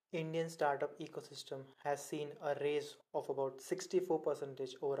Indian startup ecosystem has seen a raise of about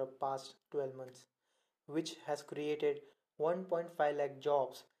 64% over the past 12 months, which has created 1.5 lakh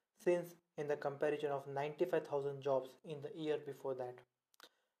jobs since in the comparison of 95,000 jobs in the year before that.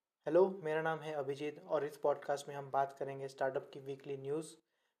 Hello, मेरा नाम है अभिजीत और इस podcast में हम बात करेंगे startup की weekly news,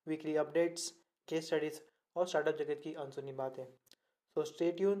 weekly updates, case studies और स्टार्टअप जगत की अनसुनी बातें. So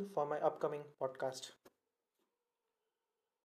stay tune for my upcoming podcast.